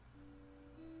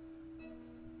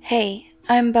Hey,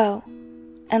 I'm Bo,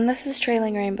 and this is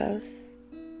Trailing Rainbows.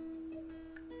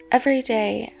 Every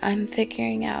day, I'm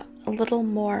figuring out a little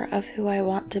more of who I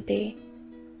want to be,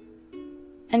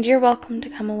 and you're welcome to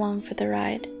come along for the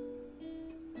ride.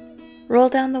 Roll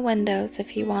down the windows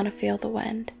if you want to feel the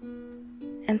wind,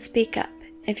 and speak up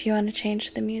if you want to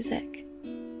change the music.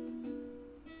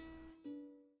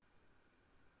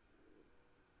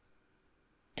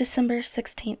 December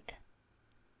 16th.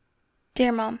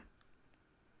 Dear Mom,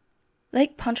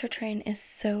 Lake Pontchartrain is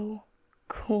so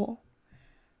cool.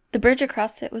 The bridge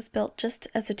across it was built just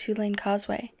as a 2-lane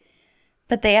causeway,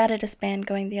 but they added a span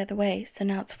going the other way, so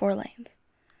now it's 4 lanes.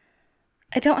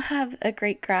 I don't have a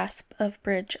great grasp of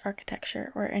bridge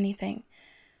architecture or anything,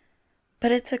 but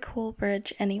it's a cool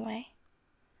bridge anyway.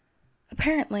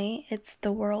 Apparently, it's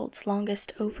the world's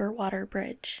longest over-water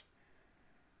bridge.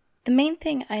 The main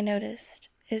thing I noticed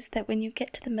is that when you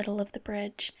get to the middle of the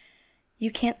bridge, you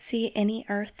can't see any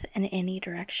earth in any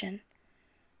direction.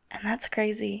 And that's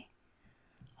crazy.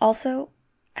 Also,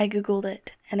 I googled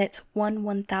it, and it's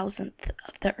 1/1000th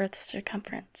of the Earth's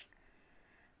circumference.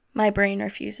 My brain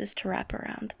refuses to wrap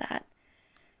around that.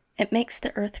 It makes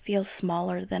the Earth feel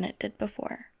smaller than it did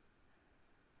before.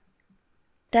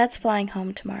 Dad's flying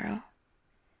home tomorrow.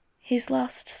 He's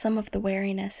lost some of the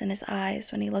wariness in his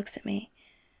eyes when he looks at me,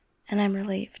 and I'm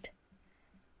relieved.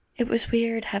 It was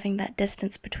weird having that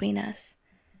distance between us,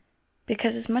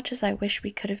 because as much as I wish we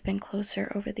could have been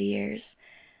closer over the years,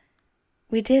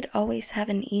 we did always have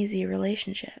an easy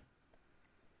relationship.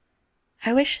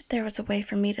 I wish there was a way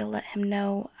for me to let him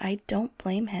know I don't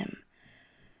blame him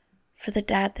for the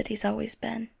dad that he's always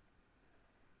been.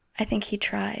 I think he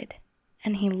tried,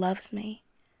 and he loves me,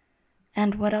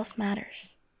 and what else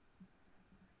matters?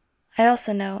 I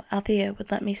also know Althea would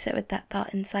let me sit with that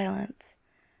thought in silence,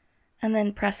 and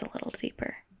then press a little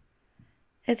deeper.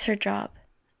 It's her job,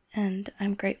 and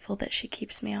I'm grateful that she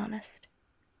keeps me honest.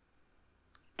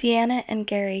 Deanna and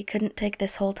Gary couldn't take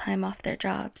this whole time off their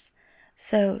jobs,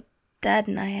 so Dad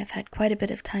and I have had quite a bit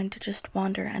of time to just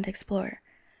wander and explore.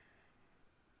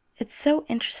 It's so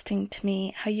interesting to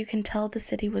me how you can tell the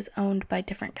city was owned by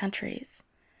different countries.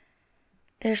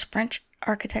 There's French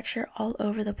architecture all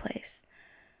over the place,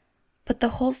 but the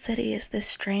whole city is this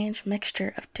strange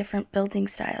mixture of different building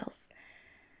styles.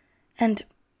 And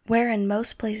where in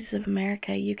most places of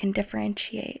America you can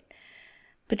differentiate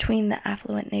between the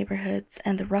affluent neighborhoods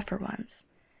and the rougher ones,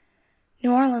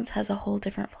 New Orleans has a whole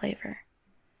different flavor.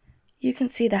 You can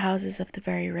see the houses of the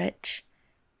very rich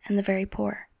and the very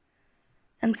poor,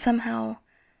 and somehow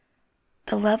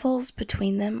the levels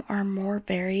between them are more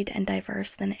varied and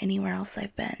diverse than anywhere else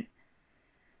I've been.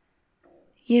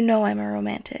 You know I'm a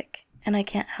romantic, and I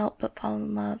can't help but fall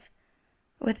in love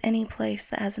with any place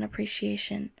that has an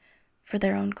appreciation for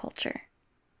their own culture.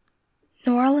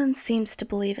 New Orleans seems to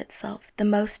believe itself the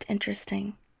most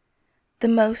interesting, the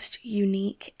most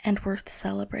unique and worth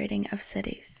celebrating of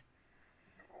cities.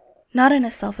 Not in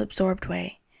a self-absorbed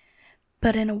way,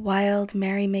 but in a wild,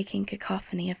 merry-making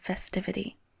cacophony of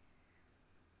festivity.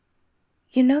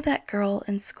 You know that girl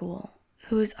in school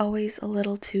who is always a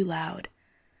little too loud,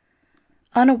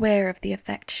 unaware of the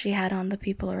effect she had on the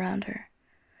people around her,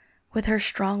 with her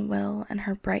strong will and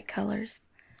her bright colors.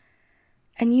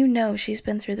 And you know she's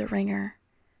been through the ringer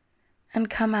and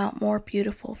come out more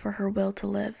beautiful for her will to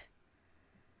live.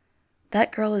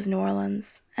 That girl is New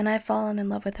Orleans, and I've fallen in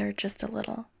love with her just a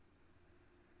little.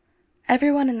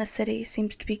 Everyone in the city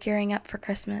seems to be gearing up for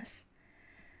Christmas.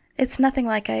 It's nothing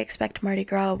like I expect Mardi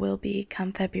Gras will be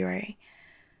come February,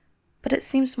 but it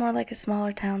seems more like a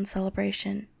smaller town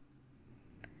celebration.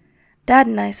 Dad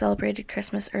and I celebrated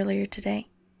Christmas earlier today.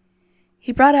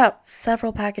 He brought out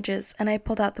several packages, and I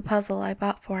pulled out the puzzle I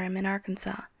bought for him in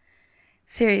Arkansas.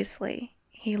 Seriously,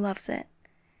 he loves it.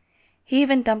 He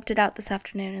even dumped it out this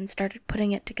afternoon and started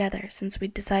putting it together since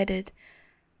we'd decided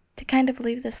to kind of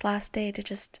leave this last day to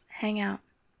just hang out.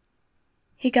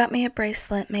 He got me a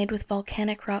bracelet made with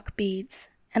volcanic rock beads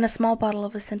and a small bottle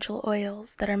of essential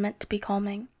oils that are meant to be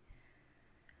calming.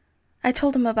 I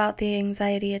told him about the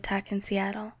anxiety attack in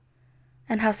Seattle,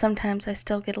 and how sometimes I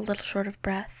still get a little short of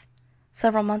breath,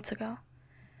 several months ago,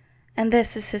 and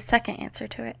this is his second answer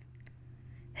to it.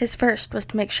 His first was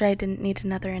to make sure I didn't need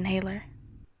another inhaler.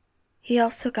 He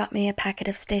also got me a packet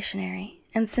of stationery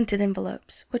and scented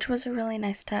envelopes, which was a really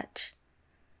nice touch.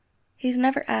 He's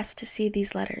never asked to see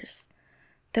these letters,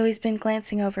 though he's been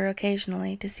glancing over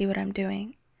occasionally to see what I'm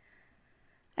doing.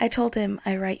 I told him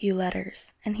I write you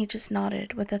letters, and he just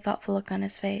nodded with a thoughtful look on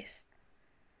his face.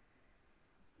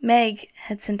 Meg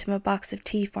had sent him a box of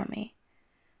tea for me.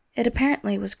 It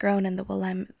apparently was grown in the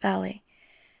Willamette Valley,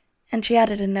 and she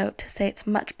added a note to say it's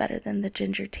much better than the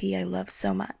ginger tea I love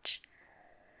so much.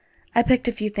 I picked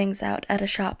a few things out at a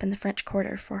shop in the French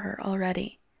Quarter for her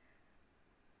already.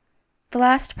 The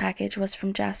last package was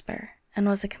from Jasper and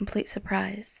was a complete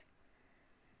surprise.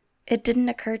 It didn't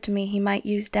occur to me he might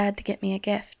use Dad to get me a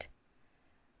gift.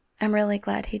 I'm really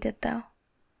glad he did, though.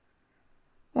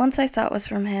 Once I saw it was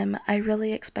from him, I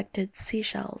really expected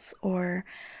seashells or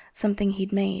something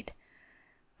he'd made,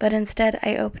 but instead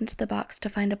I opened the box to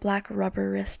find a black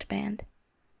rubber wristband.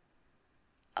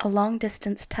 A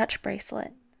long-distance touch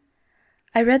bracelet.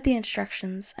 I read the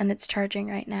instructions, and it's charging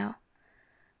right now.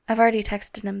 I've already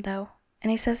texted him, though,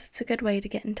 and he says it's a good way to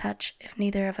get in touch if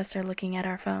neither of us are looking at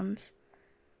our phones.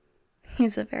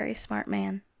 He's a very smart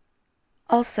man.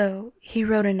 Also, he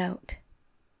wrote a note.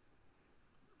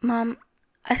 Mom,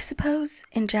 I suppose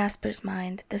in Jasper's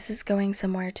mind this is going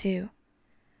somewhere too.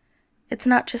 It's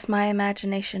not just my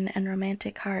imagination and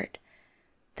romantic heart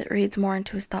that reads more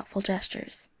into his thoughtful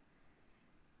gestures.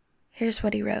 Here's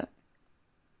what he wrote.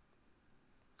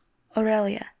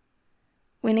 Aurelia,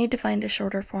 we need to find a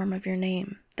shorter form of your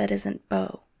name that isn't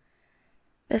Beau.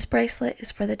 This bracelet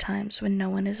is for the times when no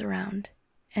one is around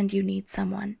and you need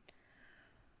someone,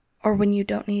 or when you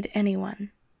don't need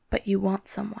anyone but you want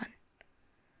someone,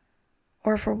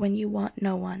 or for when you want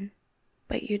no one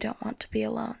but you don't want to be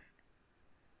alone.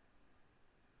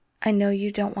 I know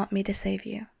you don't want me to save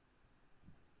you,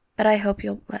 but I hope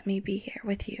you'll let me be here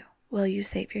with you while you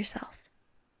save yourself.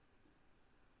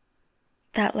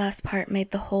 That last part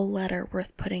made the whole letter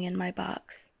worth putting in my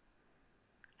box.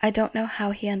 I don't know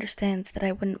how he understands that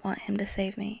I wouldn't want him to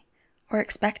save me, or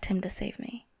expect him to save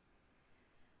me.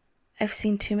 I've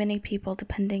seen too many people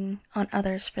depending on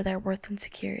others for their worth and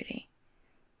security.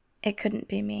 It couldn't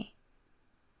be me.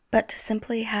 But to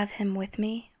simply have him with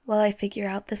me while I figure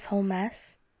out this whole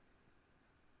mess,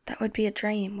 that would be a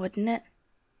dream, wouldn't it?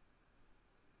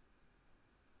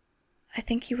 I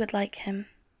think you would like him.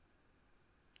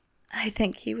 I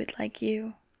think he would like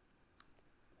you.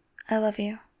 I love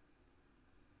you.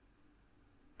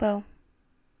 Beau.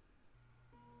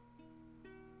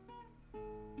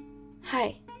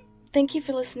 Hi. Thank you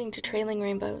for listening to Trailing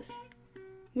Rainbows.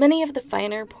 Many of the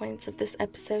finer points of this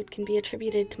episode can be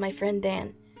attributed to my friend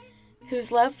Dan,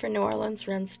 whose love for New Orleans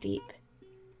runs deep.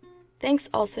 Thanks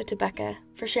also to Becca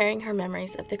for sharing her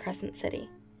memories of the Crescent City.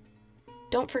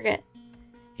 Don't forget,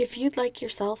 if you'd like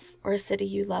yourself or a city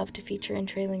you love to feature in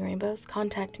Trailing Rainbows,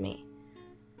 contact me.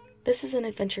 This is an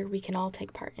adventure we can all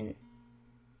take part in.